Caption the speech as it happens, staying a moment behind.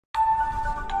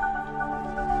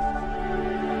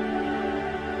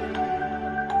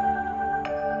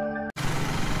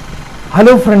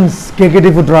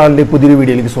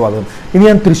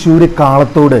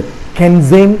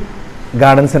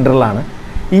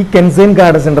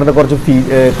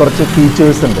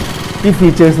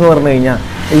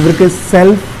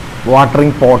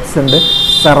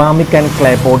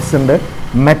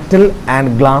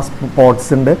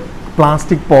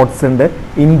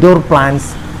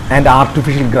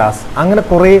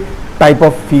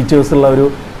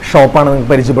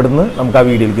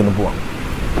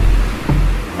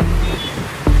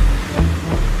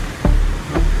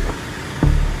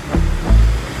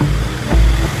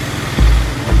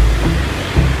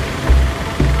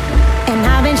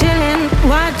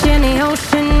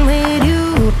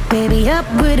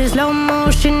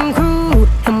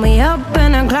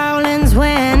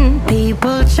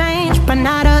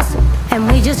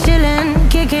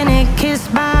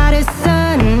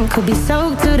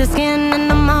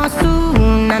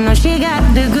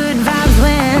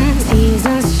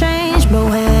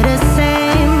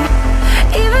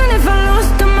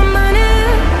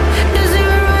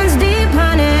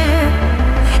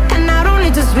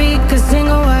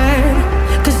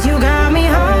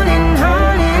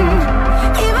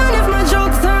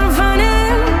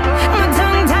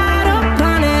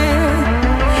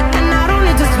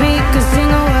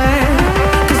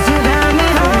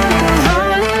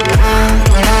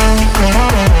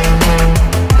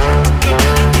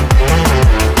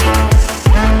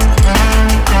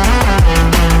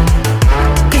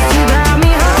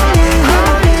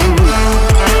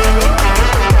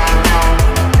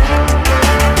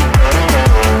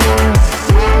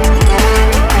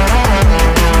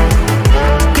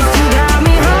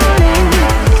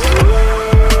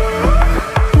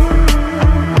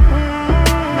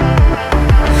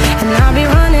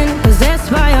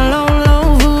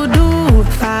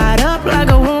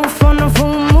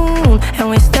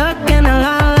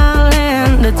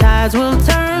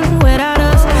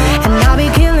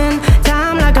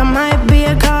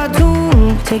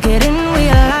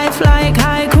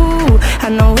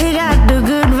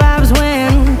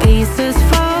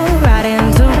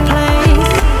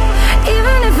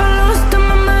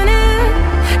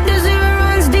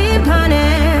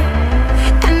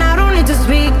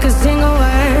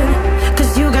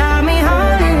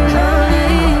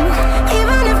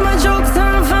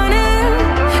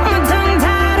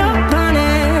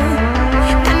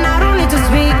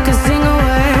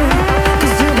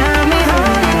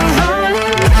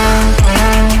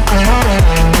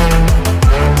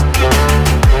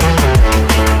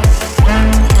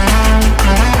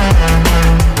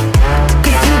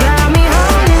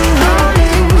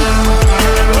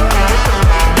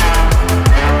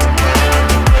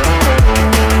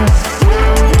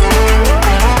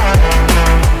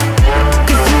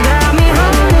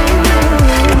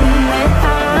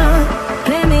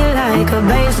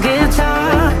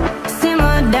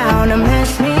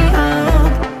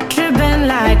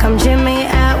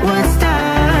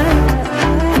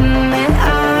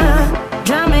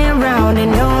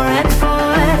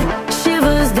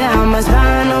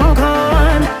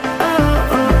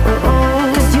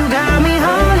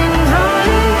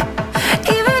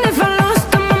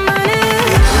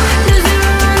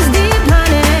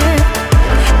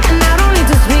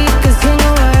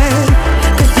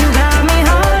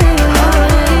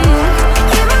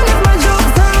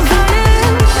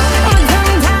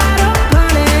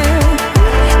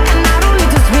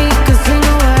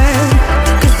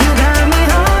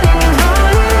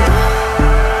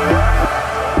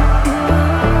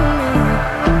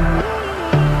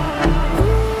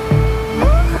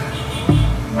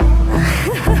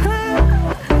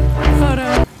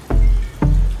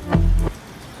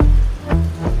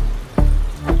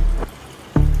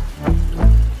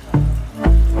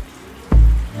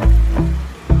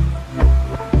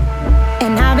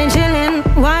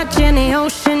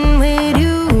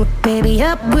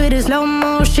up with a slow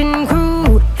motion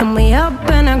crew, and we up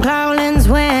in our clouds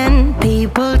when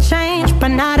people change, but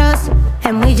not us.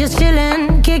 And we just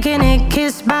chillin', kicking it,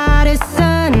 kissed by the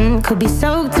sun. Could be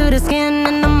soaked to the skin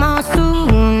in the mall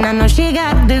soon. I know she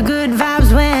got the good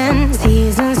vibes when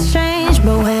seasons change,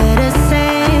 but we're the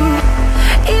same.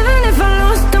 Even if I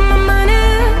lost all my money,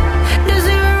 the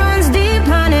zero runs deep,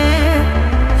 honey.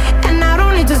 And I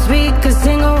don't need to speak a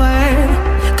single word,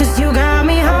 'cause you got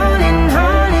me holding,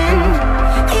 holding.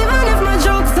 Even if my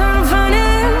jokes aren't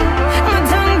funny, my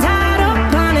tongue tied up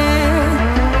on it.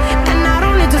 And I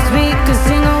don't need to speak a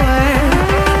single word,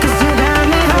 'cause you got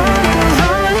me holding,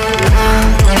 holding.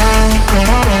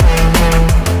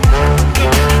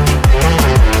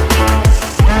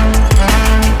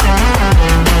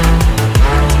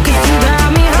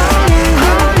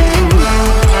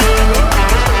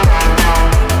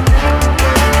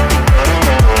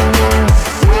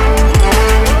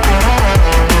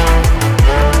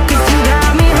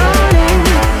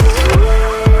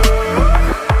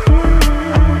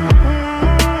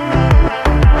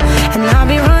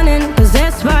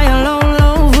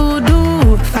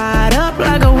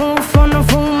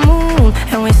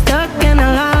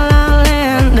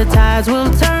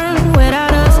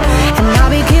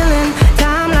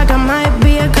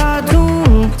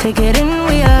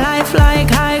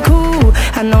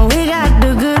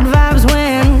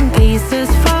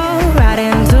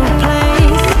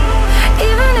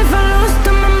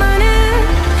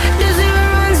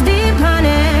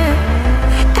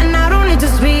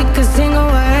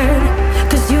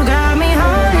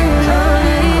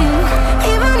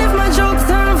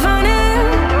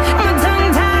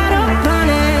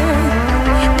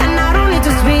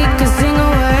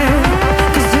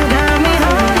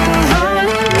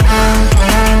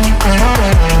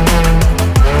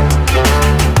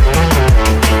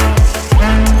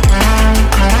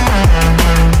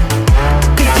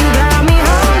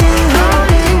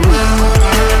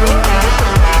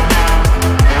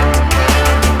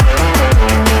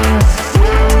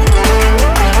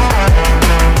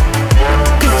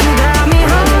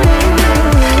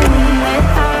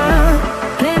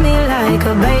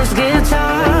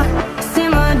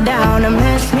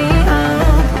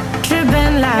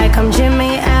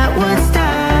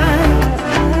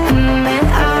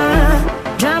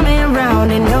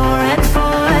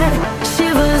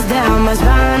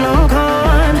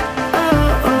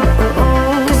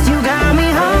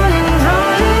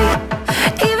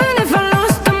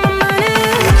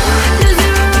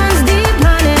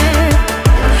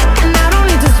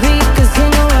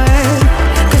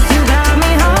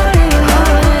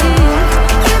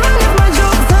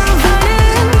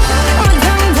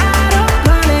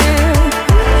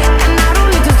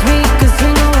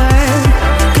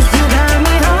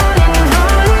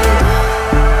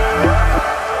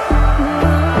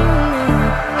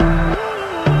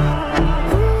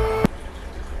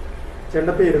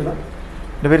 ചേട്ടൻ്റെ പേരെന്താ?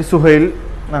 എൻ്റെ പേര് സുഹൈൽ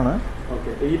എന്നാണ്.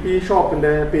 Okay, ഈ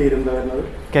ഷോപ്പിൻ്റെ പേരെന്താ വരുന്നത്?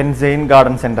 കെൻസൈൻ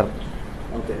garden centre.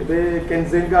 Okay, ഇത്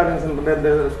കെൻസൈൻ ഗാർഡൻ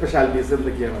സെൻറ്ററിൻ്റെ സ്പെഷ്യാലിറ്റീസ്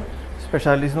എന്തൊക്കെയാണ്?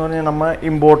 സ്പെഷ്യാലിറ്റീസ് എന്ന് പറഞ്ഞാൽ നമ്മൾ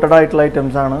ഇമ്പോർട്ടഡ് ആയിട്ടുള്ള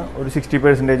ഐറ്റംസ് ആണ് ഒരു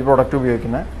 60% പ്രോഡക്റ്റ്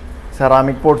ഉപയോഗിക്കുന്നത്.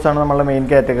 സെറാമിക് പോട്ട്സ് ആണ് നമ്മളുടെ മെയിൻ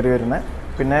കാറ്റഗറി വരുന്നത്.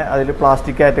 പിന്നെ അതിൽ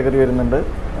പ്ലാസ്റ്റിക് കാറ്റഗറി വരുന്നുണ്ട്,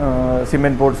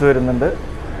 സിമെൻറ്റ് പോട്ട്സ് വരുന്നുണ്ട്,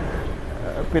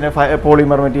 പിന്നെ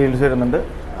പോളിമർ മെറ്റീരിയൽസ് വരുന്നുണ്ട്.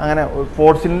 അങ്ങനെ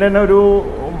പോട്ട്സിൻ്റെ തന്നെ ഒരു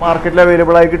മാർക്കറ്റിൽ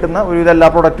അവൈലബിൾ ആയി കിട്ടുന്ന ഒരുവിധ എല്ലാ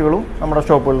പ്രൊഡക്റ്റുകളും നമ്മുടെ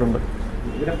ഷോപ്പുകളിലുണ്ട്.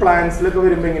 പിന്നെ പ്ലാന്റ്സിലൊക്കെ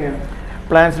വരുമ്പോൾ എങ്ങനെയാണ്?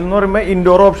 പ്ലാന്റ്സിൽ എന്ന് പറയുമ്പോൾ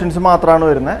ഇൻഡോർ ഓപ്ഷൻസ് മാത്രമാണ്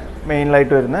വരുന്നത്,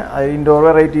 മെയിനായിട്ട് വരുന്നത്. അത് ഇൻഡോർ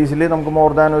വെറൈറ്റീസിൽ നമുക്ക്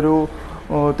മോർ ദാൻ ഒരു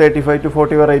 35 to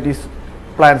 40 വെറൈറ്റീസ്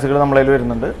പ്ലാന്റ്സുകൾ നമ്മളതിൽ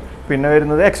വരുന്നുണ്ട്. പിന്നെ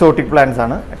വരുന്നത് എക്സോട്ടിക് പ്ലാന്റ്സ്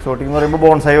ആണ്. എക്സോട്ടിക് എന്ന് പറയുമ്പോൾ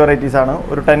ബോൺസായി വെറൈറ്റീസ് ആണ്.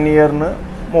 ഒരു 10 ഇയറിന്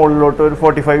മുകളിലോട്ട് ഒരു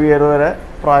 45 ഇയർ വരെ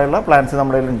പ്രായമുള്ള പ്ലാന്റ്സ്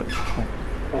നമ്മുടെ കയ്യിലുണ്ട്.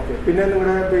 ഓക്കെ, പിന്നെ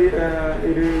നിങ്ങളുടെ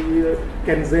ഈ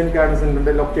കെൻസൈൻ ഗാർഡൻ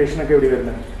സെന്ററിന്റെ ലൊക്കേഷനൊക്കെ എവിടെ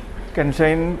വരുന്നത്?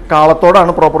 കെൻസൈൻ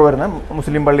കാളത്തോടാണ് പ്രോപ്പർ വരുന്നത്.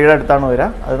 മുസ്ലിം പള്ളിയുടെ അടുത്താണ് വരിക.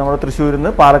 അത് നമ്മുടെ തൃശ്ശൂരിൽ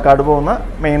നിന്ന് പാലക്കാട് പോകുന്ന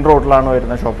മെയിൻ റോഡിലാണ്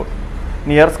വരുന്ന ഷോപ്പ്.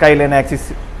 Near skyline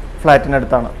axis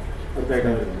ഫ്ലാറ്റിനടുത്താണ്.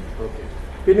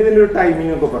 പിന്നെ ഇതിൻ്റെ ഒരു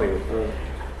ടൈമിംഗ് ഒക്കെ പറയൂ.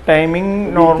 ടൈമിംഗ്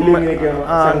നോർമൽ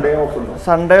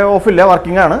സൺഡേ ഓഫില്ല,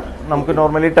 വർക്കിംഗ് ആണ്. നമുക്ക്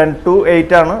നോർമലി 10 to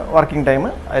 8 ആണ് വർക്കിംഗ് ടൈം.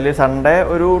 അതിൽ സൺഡേ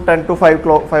ഒരു 10 to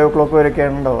 5 o'clock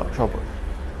വരെയൊക്കെയാണ് ഉണ്ടാവുക ഷോപ്പ്.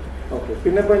 ഓക്കെ,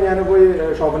 പിന്നെ ഇപ്പോൾ ഞാനിപ്പോൾ ഈ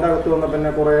ഷോപ്പിൻ്റെ അകത്ത് വന്നപ്പോൾ തന്നെ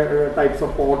കുറേ ടൈപ്സ്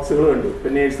ഓഫ് പോട്ട്സുകൾ ഉണ്ട്.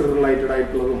 പിന്നെ നേഴ്സറി റിലേറ്റഡ്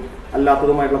ആയിട്ടുള്ളതും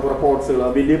അല്ലാത്തതുമായിട്ടുള്ള കുറേ പോട്ട്സുകൾ,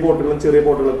 വലിയ പോട്ടുകളും ചെറിയ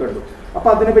പോട്ടുകളൊക്കെ ഉണ്ട്. അപ്പോൾ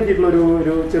അതിനെ പറ്റിയിട്ടുള്ള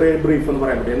ഒരു ചെറിയ ബ്രീഫ് എന്ന്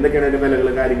പറയാൻ പറ്റും. എന്തൊക്കെയാണ് അതിൻ്റെ വിലകൾ,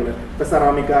 കാര്യങ്ങൾ? ഇപ്പോൾ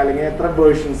സെറാമിക്ക അല്ലെങ്കിൽ എത്ര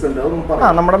വേർഷൻസ് ഉണ്ട് അതൊന്നും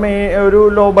പറയാം. നമ്മുടെ ഒരു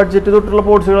ലോ ബഡ്ജറ്റ് തൊട്ടുള്ള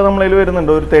പോട്ട്സുകൾ നമ്മളതിൽ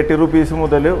വരുന്നുണ്ട്. ഒരു 30 rupees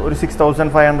മുതൽ ഒരു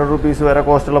 6500 rupees വരെ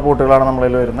കോസ്റ്റുള്ള പോട്ടുകളാണ്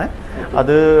നമ്മളതിൽ വരുന്നത്.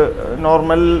 അത്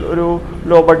നോർമൽ ഒരു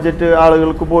ലോ ബഡ്ജറ്റ്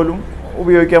ആളുകൾക്ക് പോലും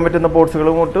ഉപയോഗിക്കാൻ പറ്റുന്ന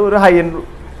പോട്ട്സുകളും തൊട്ട് ഒരു ഹൈ എൻഡ്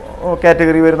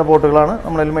കാറ്റഗറി വരുന്ന പോട്ടുകളാണ്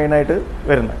നമ്മളതിൽ മെയിനായിട്ട്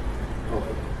വരുന്നത്.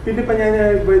 പിന്നെ ഇപ്പം ഞാൻ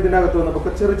ഇപ്പോൾ ഇതിൻ്റെ അകത്ത്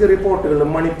വന്നപ്പോൾ ചെറിയ ചെറിയ പോട്ടുകൾ,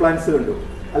 മണി പ്ലാന്റ്സ് കണ്ടു,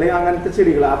 അല്ലെങ്കിൽ അങ്ങനത്തെ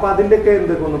ചെടികൾ. അപ്പോൾ അതിൻ്റെയൊക്കെ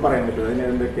എന്തൊക്കെ ഒന്ന് പറയാൻ പറ്റുമോ? അതിന്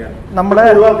എന്തൊക്കെയാണ്? നമ്മുടെ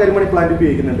ആൾക്കാർ മണി പ്ലാന്റ്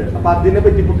ഉപയോഗിക്കുന്നുണ്ട്. അപ്പോൾ അതിനെ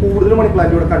പറ്റി ഇപ്പോൾ കൂടുതൽ മണി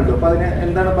പ്ലാന്റ് ഇവിടെ കണ്ടു. അപ്പോൾ അതിന്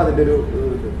എന്താണ് ഇപ്പോൾ അതിൻ്റെ ഒരു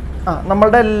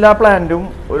നമ്മളുടെ എല്ലാ പ്ലാന്റും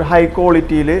ഒരു ഹൈ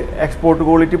ക്വാളിറ്റിയിൽ എക്സ്പോർട്ട്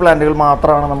ക്വാളിറ്റി പ്ലാന്റുകൾ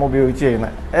മാത്രമാണ് നമ്മൾ ഉപയോഗിച്ച്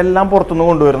ചെയ്യുന്നത്. എല്ലാം പുറത്തുനിന്ന്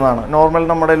കൊണ്ടുവരുന്നതാണ്. നോർമൽ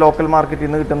നമ്മുടെ ലോക്കൽ മാർക്കറ്റിൽ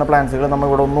നിന്ന് കിട്ടുന്ന പ്ലാന്റ്സുകൾ നമ്മൾ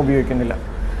ഇവിടെ ഒന്നും ഉപയോഗിക്കുന്നില്ല.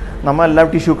 നമ്മളെല്ലാം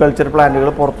ടിഷ്യൂ കൾച്ചർ പ്ലാന്റുകൾ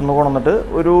പുറത്തുനിന്ന് കൊണ്ടുവന്നിട്ട്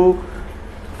ഒരു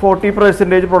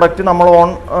 40% പ്രൊഡക്റ്റ് നമ്മൾ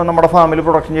നമ്മുടെ ഫാമിൽ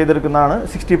പ്രൊഡക്ഷൻ ചെയ്തെടുക്കുന്നതാണ്.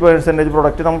 60%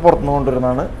 പ്രൊഡക്റ്റ് നമ്മൾ പുറത്തുനിന്ന്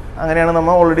കൊണ്ടുവരുന്നതാണ്. അങ്ങനെയാണ്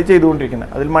നമ്മൾ ഓൾറെഡി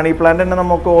ചെയ്തുകൊണ്ടിരിക്കുന്നത്. അതിൽ മണി പ്ലാന്റ് തന്നെ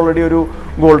നമുക്ക് ഓൾറെഡി ഒരു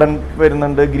ഗോൾഡൻ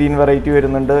വരുന്നുണ്ട്, ഗ്രീൻ വെറൈറ്റി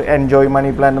വരുന്നുണ്ട്, എൻജോയ്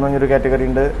മണി പ്ലാന്റ് എന്ന് പറഞ്ഞൊരു കാറ്റഗറി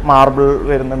ഉണ്ട്, മാർബിൾ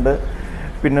വരുന്നുണ്ട്,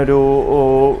 പിന്നെ ഒരു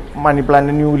money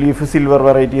plant new leaf silver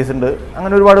varieties ഉണ്ട്.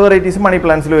 അങ്ങനെ ഒരുപാട് വെറൈറ്റീസ് മണി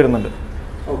പ്ലാന്റ്സിൽ വരുന്നുണ്ട്.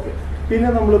 ഓക്കെ, പിന്നെ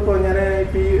നമ്മളിപ്പോൾ ഞാൻ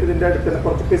ഇപ്പോൾ ഇതിൻ്റെ അടുത്ത് തന്നെ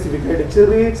കുറച്ച് സ്പെസിഫിക് ആയിട്ട്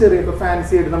ചെറിയ ഇപ്പോൾ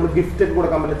ഫാൻസി ആയിട്ട് നമ്മൾ ഗിഫ്റ്റ് ഒക്കെ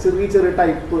കൊടുക്കാൻ പറ്റുന്ന ചെറിയ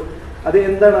ടൈപ്പ്, അത്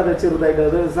എന്താണ്? അത് ചെറുതായിട്ട്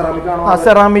അത് സെറാമിക് ആണോ?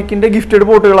 സെറാമിക്കിന്റെ ഗിഫ്റ്റഡ്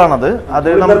പോട്ടുകളാണത്. അത്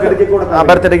നമുക്ക്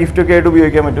ബർത്ത്ഡേ ഗിഫ്റ്റ് ഒക്കെ ആയിട്ട്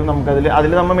ഉപയോഗിക്കാൻ പറ്റും. നമുക്ക്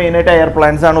അതിൽ നമ്മൾ മെയിനായിട്ട് എയർ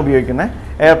പ്ലാന്റ്സ് ആണ് ഉപയോഗിക്കുന്നത്.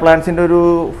 എയർ പ്ലാന്റ്സിന്റെ ഒരു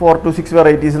 4 to 6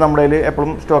 വെറൈറ്റീസ് നമ്മുടെ കയ്യിൽ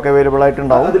എപ്പോഴും സ്റ്റോക്ക് അവൈലബിൾ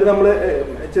ആയിട്ടുണ്ടാവും. അതിൽ നമ്മൾ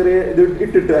ചെറിയ ഇത്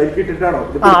ഇട്ടിട്ടാണോ?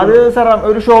 അത്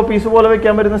ഒരു ഷോ പീസ് പോലെ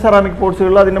വെക്കാൻ പറ്റുന്ന സെറാമിക്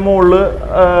പോട്ട്സുകൾ അതിന്റെ മുകളിൽ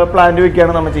പ്ലാന്റ്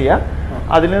വെക്കുകയാണ് നമ്മൾ ചെയ്യുക.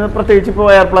 അതിന് പ്രത്യേകിച്ച് ഇപ്പോൾ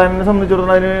എയർ പ്ലാന്റിനെ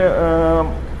സംബന്ധിച്ചിടത്തോളം അതിന്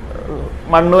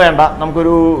മണ്ണ് വേണ്ട.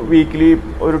 നമുക്കൊരു വീക്കിലി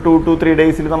ഒരു 2 to 3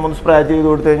 days നമ്മൾ സ്പ്രേ ചെയ്ത്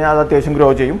കൊടുത്തു കഴിഞ്ഞാൽ അത് അത്യാവശ്യം ഗ്രോ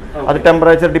ചെയ്യും. അത്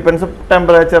ഡിപ്പെൻസ്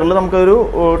ടെമ്പറേച്ചറിൽ നമുക്കൊരു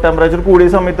ടെമ്പറേച്ചർ കൂടിയ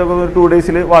സമയത്തൊക്കെ ഒരു 2 days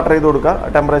വാട്ടർ ചെയ്ത് കൊടുക്കുക.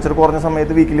 ടെമ്പറേച്ചർ കുറഞ്ഞ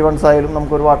സമയത്ത് വീക്കിലി വൺസ് ആയാലും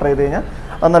നമുക്കൊരു വാട്ടർ ചെയ്ത് കഴിഞ്ഞാൽ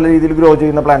അത് നല്ല രീതിയിൽ ഗ്രോ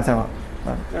ചെയ്യുന്ന പ്ലാന്റ്സ് ആണ്.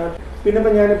 പിന്നെ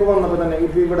ഇപ്പം ഞാനിപ്പോൾ വന്നപ്പോൾ തന്നെ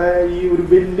ഇപ്പം ഇവിടെ ഈ ഒരു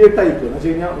വലിയ ടൈപ്പ് എന്ന് വെച്ച്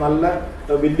കഴിഞ്ഞാൽ നല്ല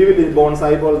വലിയ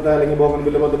ബോൺസായി പോലത്തെ അല്ലെങ്കിൽ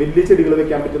ബോഗൺവില്ല പോലത്തെ വലിയ ചെടികൾ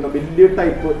വെക്കാൻ പറ്റുന്ന വലിയ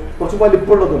ടൈപ്പ് കുറച്ച്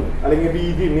വലിപ്പമുള്ളതും അല്ലെങ്കിൽ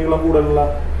വീതി നീളം കൂടുതലുള്ള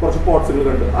കുറച്ച് പോട്ട്സുകൾ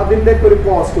ഉണ്ട്. അതിൻ്റെ ഒക്കെ ഒരു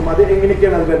കോസ്റ്റും അത്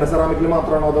എങ്ങനെയൊക്കെയാണ് അത് വരുന്നത്? സെറാമിക്കിൽ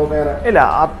മാത്രമാണോ അതോ വേറെ? ഇല്ല,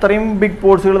 അത്രയും ബിഗ്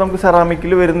പോട്ട്സുകൾ നമുക്ക്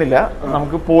സെറാമിക്കിൽ വരുന്നില്ല.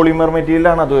 നമുക്ക് പോളിമർ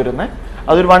മെറ്റീരിയലാണ് അത് വരുന്നത്.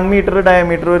 അതൊരു 1 meter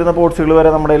ഡയമീറ്റർ വരുന്ന പോട്ട്സുകൾ വരെ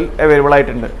നമ്മുടെ അവൈലബിൾ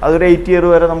ആയിട്ടുണ്ട്. അതൊരു 8 year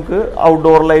വരെ നമുക്ക്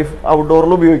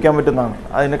ഔട്ട്ഡോറിൽ ഉപയോഗിക്കാൻ പറ്റുന്നതാണ്.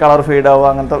 അതിന് കളർ ഫെയ്ഡ് ആവുക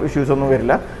അങ്ങനത്തെ ഇഷ്യൂസ് ഒന്നും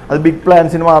വരില്ല. അത് ബിഗ്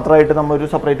പ്ലാന്റ്സിന് മാത്രമായിട്ട്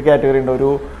നമ്മളൊരു സെപ്പറേറ്റ് കാറ്റഗറി ഉണ്ട്.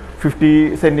 ഒരു 50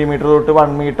 centimeter തൊട്ട്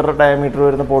 1 meter ഡയമീറ്റർ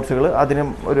വരുന്ന പോട്ട്സുകൾ, അതിനും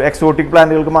ഒരു എക്സോട്ടിക്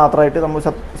പ്ലാന്റുകൾക്ക് മാത്രമായിട്ട് നമ്മൾ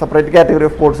സെപ്പറേറ്റ് കാറ്റഗറി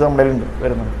ഓഫ് പോട്ട്സ് നമ്മുടെ ഉണ്ട്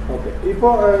വരുന്നുണ്ട്. ഓക്കെ,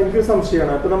 ഇപ്പോൾ എനിക്ക്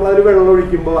സംശയമാണ്. ഇപ്പോൾ നമ്മൾ അതിൽ വെള്ളം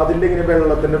ഒഴിക്കുമ്പോൾ അതിൻ്റെ ഇങ്ങനെ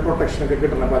വെള്ളത്തിൻ്റെ പ്രൊട്ടക്ഷൻ ഒക്കെ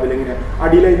കിട്ടണം. അപ്പോൾ അതിലിങ്ങനെ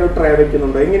അടിയിൽ അതിൻ്റെ ട്രേ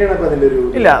വെക്കുന്നുണ്ടോ? എങ്ങനെയാണ് അപ്പോൾ അതിൻ്റെ ഒരു?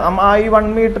 ഇല്ല, ഈ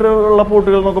 1 meter ഉള്ള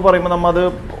പോട്ടുകൾ എന്നൊക്കെ പറയുമ്പോൾ നമ്മൾ അത്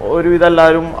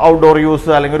ഒരുവിധെല്ലാവരും ഔട്ട്ഡോർ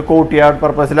യൂസ് അല്ലെങ്കിൽ ഒരു കോർട്ട്യാർഡ്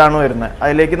പർപ്പസിലാണ് വരുന്നത്.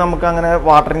 അതിലേക്ക് നമുക്ക് അങ്ങനെ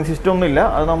വാട്ടറിങ് സിസ്റ്റം ഒന്നും ഇല്ല.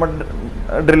 അത് നമ്മൾ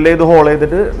ഡ്രിൽ ചെയ്ത് ഹോൾ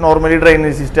ചെയ്തിട്ട് നോർമലി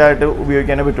ഡ്രെയിനേജ് സിസ്റ്റം ആയിട്ട്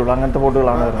ഉപയോഗിക്കാനേ പറ്റുള്ളൂ. അങ്ങനത്തെ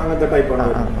പോട്ടുകളാണ്. അങ്ങനത്തെ ടൈപ്പാണ്.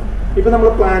 ഇപ്പൊ നമ്മൾ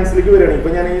പ്ലാന്റ്സിലേക്ക് വരികയാണ്. ഇപ്പൊ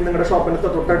ഞാൻ നിങ്ങളുടെ ഷോപ്പിന്റെ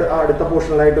തൊട്ട് അടുത്ത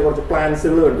പോർഷനിലായിട്ട് കുറച്ച്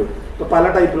പ്ലാന്റ്സുകൾ കണ്ടു. ഇപ്പൊ പല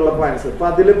ടൈപ്പിലുള്ള പ്ലാന്റ്സ്. ഇപ്പൊ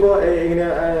അതിലിപ്പോ എങ്ങനെ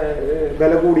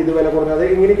വില കൂടിയത് വില കുറഞ്ഞത്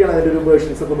എങ്ങനെയൊക്കെയാണ് അതിന്റെ ഒരു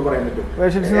വേർഷൻസ് ഒക്കെ ഒന്ന് പറയാൻ പറ്റും?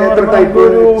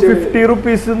 ഒരു 50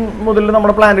 rupees മുതൽ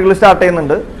നമ്മുടെ പ്ലാന്റുകൾ സ്റ്റാർട്ട്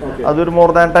ചെയ്യുന്നുണ്ട്. അതൊരു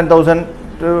മോർ ദാൻ 10,000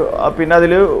 പിന്നെ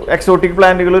അതിൽ എക്സോട്ടിക്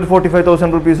പ്ലാന്റുകൾ ഒരു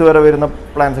 45,000 rupees വരെ വരുന്ന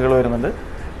പ്ലാന്റ്സുകൾ വരുന്നുണ്ട്.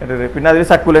 പിന്നെ അതിൽ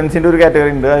സക്കുലൻസിൻ്റെ ഒരു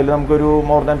കാറ്റഗറി ഉണ്ട്. അതിൽ നമുക്കൊരു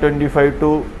more than 25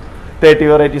 to 30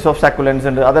 varieties of succulents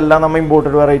ഉണ്ട്. അതെല്ലാം നമ്മൾ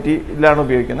ഇമ്പോർട്ടഡ് വെറൈറ്റിയിലാണ്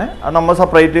ഉപയോഗിക്കുന്നത്. അത് നമ്മൾ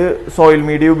സെപ്പറേറ്റ് സോയിൽ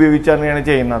മീഡിയ ഉപയോഗിച്ചാണ്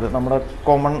ചെയ്യുന്നത്. നമ്മുടെ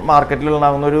കോമൺ മാർക്കറ്റിൽ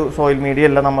ഉണ്ടാകുന്ന ഒരു സോയിൽ മീഡിയ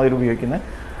അല്ല നമ്മൾ അതിൽ ഉപയോഗിക്കുന്നത്.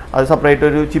 അത് സെപ്പറേറ്റ്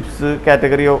ഒരു ചിപ്സ്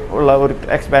കാറ്റഗറി ഉള്ള ഒരു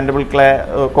expandable clay,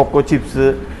 cocoa chips,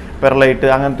 perlite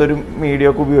അങ്ങനത്തെ ഒരു മീഡിയ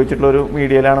ഒക്കെ ഉപയോഗിച്ചിട്ടുള്ള ഒരു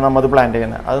മീഡിയയിലാണ് നമ്മൾ അത് പ്ലാന്റ്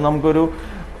ചെയ്യുന്നത്. അത് നമുക്കൊരു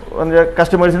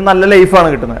കസ്റ്റമേഴ്സിന് നല്ല ലൈഫാണ്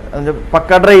കിട്ടുന്നത്.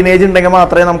 പക്ക ഡ്രെയിനേജ് ഉണ്ടെങ്കിൽ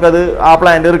മാത്രമേ നമുക്കത് ആ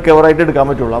പ്ലാന്റ് റിക്കവർ ആയിട്ട് എടുക്കാൻ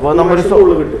പറ്റുള്ളൂ. അപ്പോൾ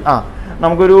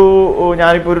നമുക്കൊരു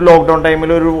ഞാനിപ്പോൾ ഒരു ലോക്ക്ഡൗൺ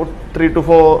ടൈമിൽ ഒരു 3 to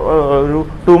 4 ഒരു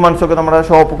 2 months ഒക്കെ നമ്മുടെ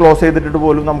ഷോപ്പ് ക്ലോസ് ചെയ്തിട്ട്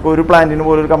പോലും നമുക്ക് ഒരു പ്ലാന്റിന്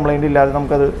പോലും ഒരു കംപ്ലൈൻറ്റ് ഇല്ലാതെ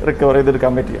നമുക്കത് റിക്കവർ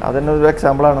ചെയ്തെടുക്കാൻ പറ്റി. അതിൻ്റെ ഒരു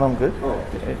എക്സാമ്പിളാണ് നമുക്ക്.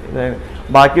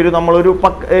 ബാക്കി നമ്മളൊരു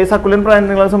സക്കുലൻ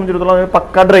പ്ലാന്റുകളെ സംബന്ധിച്ചിടത്തോളം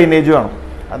പക്ക ഡ്രെയിനേജ് വേണം.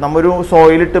 നമ്മൊരു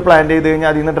സോയിലിട്ട് പ്ലാന്റ് ചെയ്ത് കഴിഞ്ഞാൽ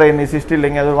അതിൽ നിന്ന് ഡ്രെയിനേജ് സിസ്റ്റം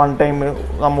ഇല്ലെങ്കിൽ അത് 1 time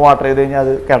നമ്മൾ വാട്ടർ ചെയ്ത് കഴിഞ്ഞാൽ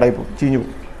അത് കേടായി പോകും, ചീഞ്ഞു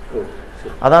പോകും.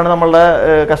 അതാണ് നമ്മളുടെ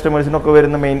കസ്റ്റമേഴ്സിനൊക്കെ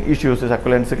വരുന്ന main issues.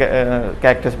 Succulents,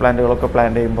 cactus പ്ലാന്റുകളൊക്കെ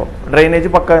plant ചെയ്യുമ്പോൾ ഡ്രെയിനേജ്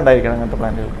പക്ക ഉണ്ടായിരിക്കണം അങ്ങനത്തെ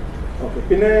പ്ലാന്റുകൾ.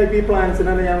 പിന്നെ ഈ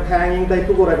പ്ലാന്റ്സിന് ഞാൻ ഹാങ്ങിങ്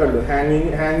ടൈപ്പ് കുറെ കണ്ടു.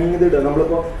 ഹാങ്ങിങ് ഇത് ഇടുക.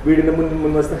 നമ്മളിപ്പോൾ വീടിന്റെ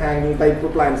മുൻവശത്ത് ഹാങ്ങിങ്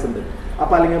ടൈപ്പ് പ്ലാന്റ്സ് ഉണ്ട്.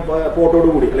 അപ്പോൾ അല്ലെങ്കിൽ പോട്ടോട്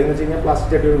കൂടി അല്ലെങ്കിൽ വെച്ച് കഴിഞ്ഞാൽ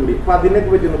പ്ലാസ്റ്റിക് ചട്ടിയോട് കൂടി. അപ്പോൾ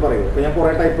അതിനൊക്കെ പറ്റിയൊന്ന് പറയൂ. അപ്പോൾ ഞാൻ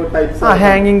കുറേ ടൈപ്സ്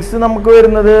ഹാങ്ങിങ്സ് നമുക്ക്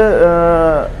വരുന്നത്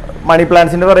മണി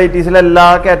പ്ലാന്റ്സിന്റെ വെറൈറ്റീസിൽ എല്ലാ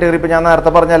കാറ്റഗറി, ഇപ്പോൾ ഞാൻ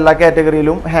നേരത്തെ പറഞ്ഞ എല്ലാ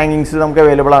കാറ്റഗറിയിലും ഹാങ്ങിങ്സ് നമുക്ക്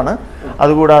അവൈലബിൾ ആണ്.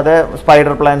 അതുകൂടാതെ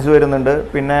സ്പൈഡർ പ്ലാന്റ്സ് വരുന്നുണ്ട്.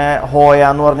 പിന്നെ ഹോയ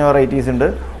എന്ന് പറഞ്ഞ വെറൈറ്റീസ് ഉണ്ട്.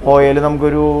 ഹോയയിൽ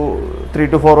നമുക്കൊരു 3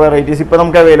 to 4 വെറൈറ്റീസ് ഇപ്പോൾ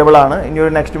നമുക്ക് അവൈലബിൾ ആണ്. ഇനി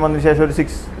ഒരു നെക്സ്റ്റ് മന്തിന് ശേഷം ഒരു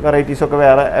 6 വെറൈറ്റീസ് ഒക്കെ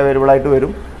വേറെ അവൈലബിൾ ആയിട്ട്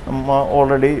വരും. നമ്മൾ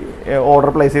ഓൾറെഡി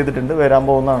ഓർഡർ പ്ലേസ് ചെയ്തിട്ടുണ്ട്, വരാൻ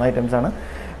പോകുന്നതാണ് ഐറ്റംസ് ആണ്.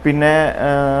 പിന്നെ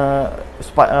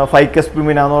ഫൈക്കസ്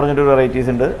പിമിന എന്ന് പറഞ്ഞിട്ട് വെറൈറ്റീസ്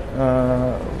ഉണ്ട്.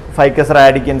 ഫൈക്കസ്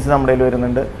റാഡിക്കൻസ് നമ്മുടെ കയ്യിൽ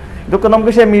വരുന്നുണ്ട്. ഇതൊക്കെ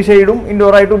നമുക്ക് ഷെമി ഷെയ്ഡും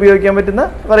ഇൻഡോർ ആയിട്ട് ഉപയോഗിക്കാൻ പറ്റുന്ന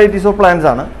വെറൈറ്റീസ് ഓഫ് പ്ലാന്റ്സ്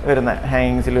ആണ് വരുന്നത്,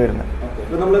 ഹാങ്ങിങ്സിൽ വരുന്നത്.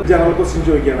 നമ്മൾ ജനറൽ ക്വസ്റ്റ്യൻ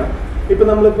ചോദിക്കുകയാണ്. ഇപ്പൊ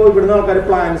നമ്മളിപ്പോൾ ഇവിടുന്ന് ആൾക്കാർ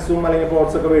പ്ലാന്റ്സും അല്ലെങ്കിൽ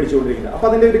പോട്ട്സ് ഒക്കെ മേടിച്ചുകൊണ്ടിരിക്കുന്നത്. അപ്പൊ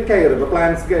അതിന്റെ ഒരു കെയർ,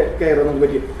 പ്ലാന്റ്സ് കെയർ നമുക്ക്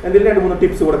പറ്റി എന്തെങ്കിലും 2-3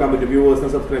 ടിപ്സ് കൊടുക്കാൻ പറ്റും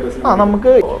വ്യൂവേഴ്സിനും സബ്സ്ക്രൈബേഴ്സിനും?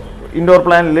 നമുക്ക് ഇൻഡോർ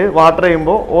പ്ലാന്റിൽ വാട്ടർ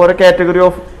ചെയ്യുമ്പോൾ ഓരോ കാറ്റഗറി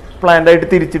ഓഫ് പ്ലാന്റ് ആയിട്ട്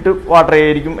തിരിച്ചിട്ട് വാട്ടർ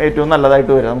ചെയ്യായിരിക്കും ഏറ്റവും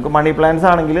നല്ലതായിട്ട് വരിക. നമുക്ക് മണി പ്ലാന്റ്സ്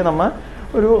ആണെങ്കിൽ നമ്മൾ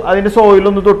അതിന്റെ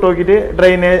സോയിലൊന്ന് തൊട്ട് നോക്കിയിട്ട്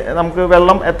നമുക്ക്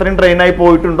വെള്ളം എത്രയും ഡ്രെയിനായി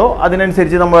പോയിട്ടുണ്ടോ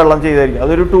അതിനനുസരിച്ച് നമ്മൾ വെള്ളം ചെയ്തായിരിക്കും.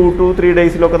 അതൊരു 2 to 3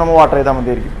 ഡേയ്സിലൊക്കെ നമ്മൾ വാട്ടർ ചെയ്താൽ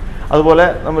മതിയായിരിക്കും. അതുപോലെ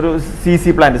നമ്മൊരു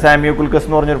CC പ്ലാന്റ്, സാമിയോകുൽക്കസ്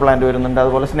എന്ന് പറഞ്ഞൊരു പ്ലാന്റ് വരുന്നുണ്ട്.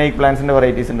 അതുപോലെ സ്നേക്ക് പ്ലാന്റ്സിന്റെ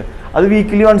വെറൈറ്റീസ് ഉണ്ട്. അത്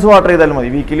വീക്കിലി വൺസ് വാട്ടർ ചെയ്താലും മതി.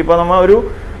 വീക്കിലി ഇപ്പോൾ നമ്മൾ ഒരു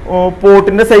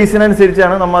പോട്ടിന്റെ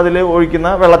സൈസിനനുസരിച്ചാണ് നമ്മൾ അതിൽ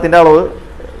ഒഴിക്കുന്ന വെള്ളത്തിന്റെ അളവ്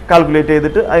കാൽക്കുലേറ്റ്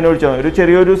ചെയ്തിട്ട് അതിനൊഴിച്ചാൽ മതി. ഒരു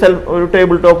ചെറിയൊരു ഒരു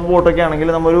ടേബിൾ ടോപ്പ് പോട്ടൊക്കെ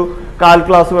ആണെങ്കിൽ നമ്മൊരു 1/4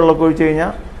 ഗ്ലാസ് വെള്ളമൊക്കെ ഒഴിച്ച്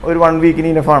കഴിഞ്ഞാൽ ഒരു 1 വീക്കിന്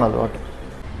ഇനഫാണ് അത് വാട്ടർ.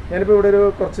 ഞാനിപ്പോൾ ഇവിടെ ഒരു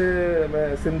കുറച്ച്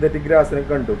സിന്തറ്റിക് ഗ്രാസിനെ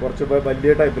കണ്ടു, കുറച്ച്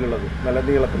വലിയ ടൈപ്പിലുള്ളത്, നല്ല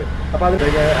നീളത്തിൽ. അപ്പോൾ അത്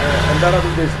എന്താണ് അത്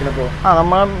ഉദ്ദേശിക്കുന്നത്? അപ്പോൾ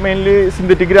നമ്മൾ mainly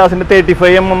synthetic ഗ്രാസിന്റെ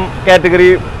 35 mm category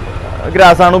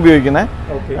grass ആണ് ഉപയോഗിക്കുന്നത്.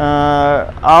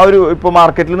 ആ ഒരു ഇപ്പോൾ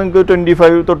മാർക്കറ്റിൽ നിങ്ങൾക്ക്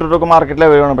 25 തൊട്ടിട്ടൊക്കെ മാർക്കറ്റിൽ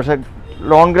അവൈലബിൾ ആണ്. പക്ഷേ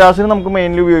ലോൺ ഗ്രാസിന് നമുക്ക്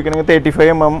മെയിൻലി ഉപയോഗിക്കണമെങ്കിൽ 35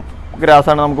 mm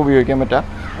ഗ്രാസാണ് നമുക്ക് ഉപയോഗിക്കാൻ പറ്റുക.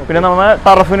 പിന്നെ നമ്മൾ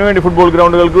ടർഫിന് വേണ്ടി, ഫുട്ബോൾ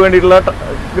ഗ്രൗണ്ടുകൾക്ക് വേണ്ടിയിട്ടുള്ള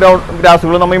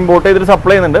ഗ്രാസുകൾ നമ്മൾ ഇമ്പോർട്ട് ചെയ്തിട്ട്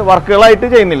സപ്ലൈ ചെയ്യുന്നുണ്ട്. വർക്കുകളായിട്ട്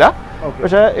ചെയ്യുന്നില്ല.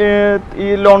 പക്ഷേ ഈ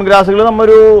ലോൺ ഗ്രാസുകൾ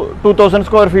നമ്മൊരു 2000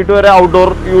 square feet വരെ ഔട്ട്ഡോർ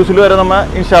യൂസിൽ വരെ നമ്മൾ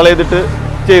ഇൻസ്റ്റാൾ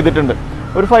ചെയ്തിട്ടുണ്ട്.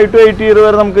 ഒരു 5 to 8 year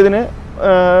വരെ നമുക്കിതിന്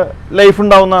ലൈഫ്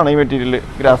ഉണ്ടാവുന്നതാണ് ഈ മെറ്റീരിയൽ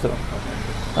ഗ്രാസ്.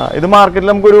 ഇത്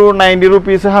മാർക്കറ്റിൽ നമുക്കൊരു 90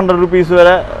 rupees 100 rupees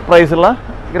വരെ പ്രൈസുള്ള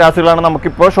ഗ്രാസുകളാണ്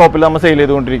നമുക്കിപ്പോൾ ഷോപ്പിൽ നമ്മൾ സെയിൽ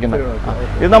ചെയ്തുകൊണ്ടിരിക്കുന്നത്.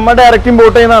 ഇത് നമ്മൾ ഡയറക്റ്റ്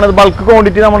ഇമ്പോർട്ട് ചെയ്യുന്നതാണ്. ബൾക്ക്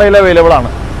ക്വാണ്ടിറ്റി നമ്മുടെ കയ്യിൽ അവൈലബിൾ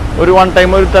ആണ്. ഒരു 1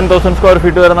 time ഒരു 10,000 square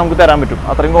feet വരെ നമുക്ക് തരാൻ പറ്റും.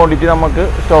 അത്രയും ക്വാണ്ടിറ്റി നമുക്ക്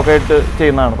സ്റ്റോക്കായിട്ട്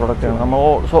ചെയ്യുന്നതാണ് പ്രൊഡക്റ്റാണ്. നമ്മൾ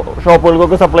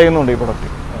ഷോപ്പുകൾക്കൊക്കെ സപ്ലൈ ചെയ്യുന്നുണ്ട് ഈ പ്രൊഡക്റ്റ്.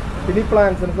 പിന്നെ ഈ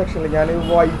പ്ലാന്റ്സിന്റെ സെക്ഷനിൽ ഞാൻ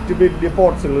വൈറ്റ് വലിയ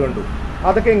പോട്ട്സുകൾ കണ്ടു.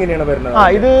 അതൊക്കെ എങ്ങനെയാണ് വരുന്നത്?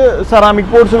 ഇത് സെറാമിക്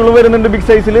പോട്ട്സുകൾ വരുന്നുണ്ട് ബിഗ്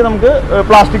സൈസിൽ. നമുക്ക്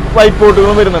പ്ലാസ്റ്റിക് വൈറ്റ്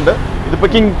പോട്ടുകളും വരുന്നുണ്ട്.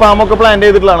 ഇതിപ്പോൾ കിങ് പാം ഒക്കെ പ്ലാന്റ്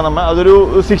ചെയ്തിട്ടുള്ളതാണ് നമ്മൾ. അതൊരു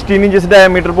 16 inches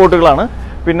ഡയമീറ്റർ പോട്ടുകളാണ്.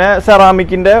 പിന്നെ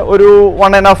സെറാമിക്കിന്റെ ഒരു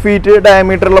 1.5 feet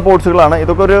ഡയമീറ്ററുള്ള പോട്ട്സുകളാണ്.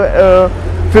 ഇതൊക്കെ ഒരു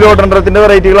ഫിലോഡൻഡ്രത്തിന്റെ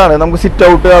വെറൈറ്റികളാണ്. നമുക്ക് സിറ്റ്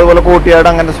ഔട്ട്, അതുപോലെ കോട്ടിയാട്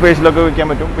അങ്ങനത്തെ സ്പേസിലൊക്കെ വെക്കാൻ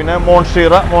പറ്റും. പിന്നെ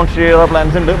മോൺസ്റ്റീറ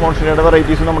പ്ലാന്റ്സ് ഉണ്ട്. മോൺസ്റ്റീറയുടെ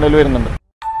വെറൈറ്റീസ് നമ്മുടെ കയ്യിൽ വരുന്നുണ്ട്.